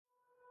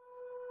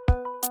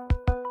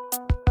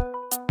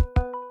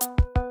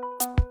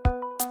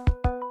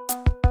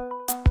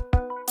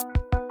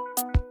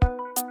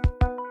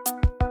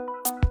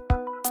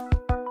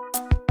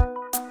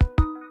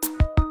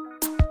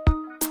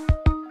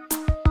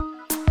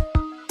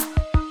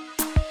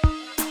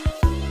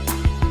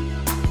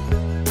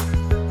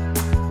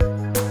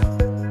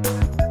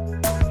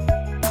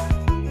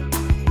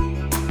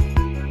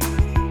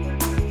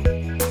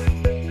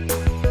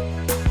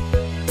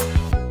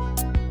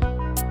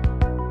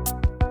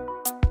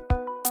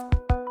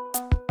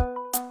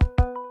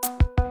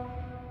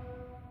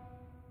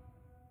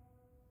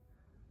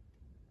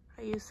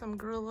used some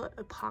Gorilla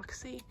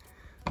epoxy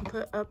and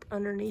put up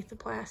underneath the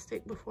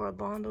plastic before I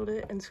bonded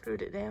it and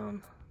screwed it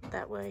down.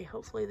 That way,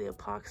 hopefully the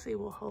epoxy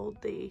will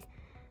hold the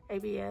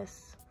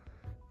ABS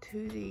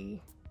to the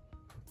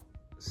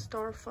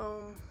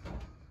styrofoam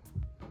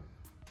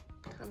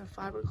kind of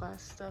fiberglass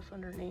stuff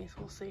underneath.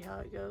 We'll see how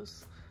it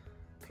goes.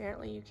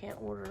 Apparently you can't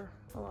order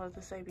a lot of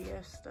this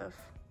ABS stuff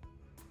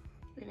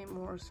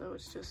anymore, so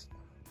it's just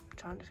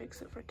trying to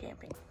fix it for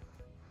camping.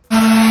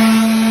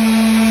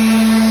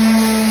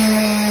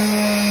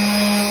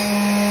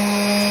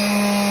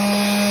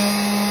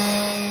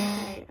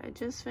 Okay, I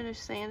just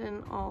finished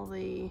sanding all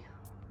the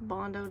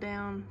Bondo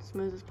down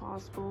smooth as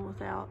possible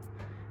without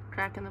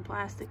cracking the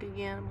plastic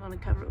again. I'm going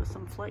to cover it with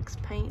some Flex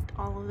paint,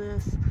 all of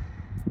this,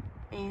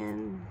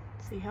 and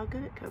see how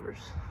good it covers.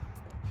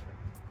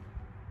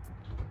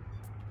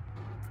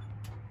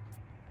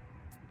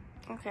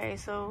 Okay,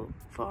 so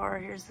far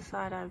here's the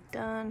side I've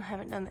done.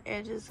 Haven't done the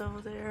edges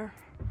over there,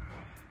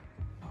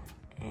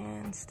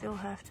 and still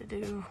have to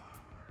do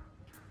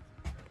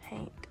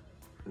paint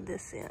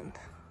this end.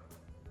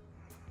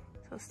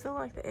 So still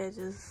like the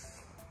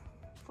edges,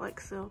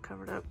 Flex Seal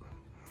covered up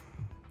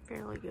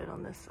fairly good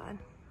on this side.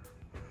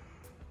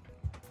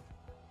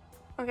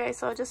 Okay,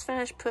 so I just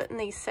finished putting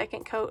the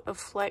second coat of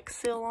Flex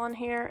Seal on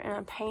here, and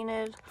I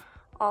painted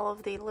all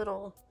of the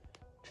little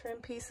trim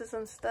pieces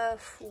and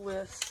stuff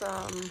with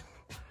some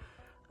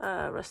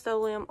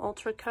Rust-Oleum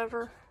Ultra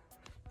Cover.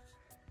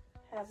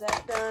 Have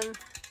that done.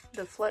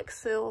 The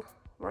Flex Seal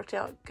worked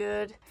out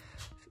good.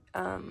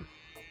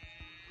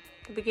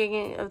 The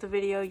beginning of the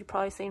video, you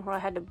probably seen where I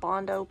had to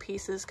Bondo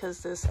pieces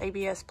because this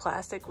ABS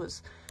plastic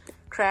was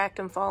cracked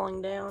and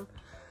falling down.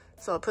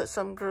 So I put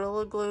some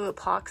Gorilla Glue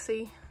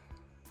epoxy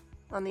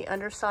on the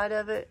underside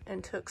of it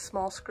and took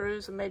small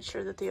screws and made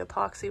sure that the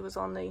epoxy was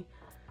on the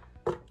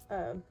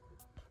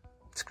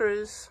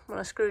screws when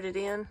I screwed it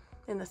in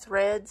the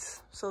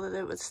threads so that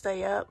it would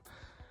stay up,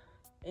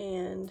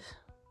 and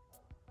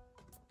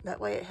that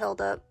way it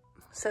held up.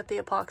 Set the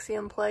epoxy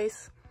in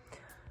place.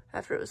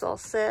 After it was all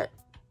set,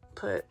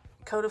 put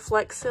a coat of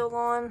Flex Seal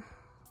on,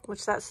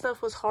 which that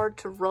stuff was hard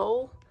to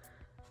roll.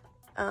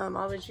 I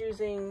was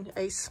using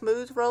a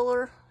smooth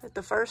roller at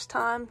the first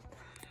time.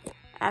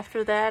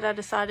 After that, I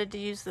decided to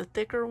use the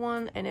thicker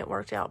one, and it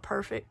worked out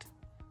perfect.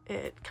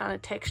 It kind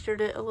of textured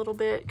it a little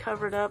bit,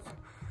 covered up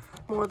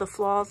more of the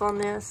flaws on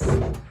this.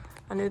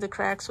 I knew the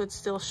cracks would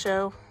still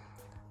show,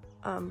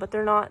 but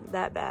they're not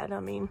that bad. I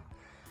mean,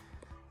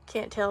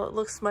 can't tell. It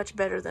looks much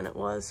better than it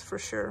was for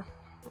sure,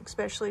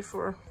 especially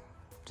for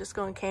just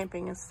going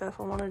camping and stuff.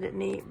 I wanted it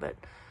neat, but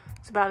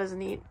it's about as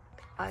neat,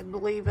 I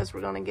believe, as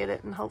we're going to get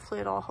it, and hopefully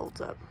it all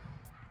holds up.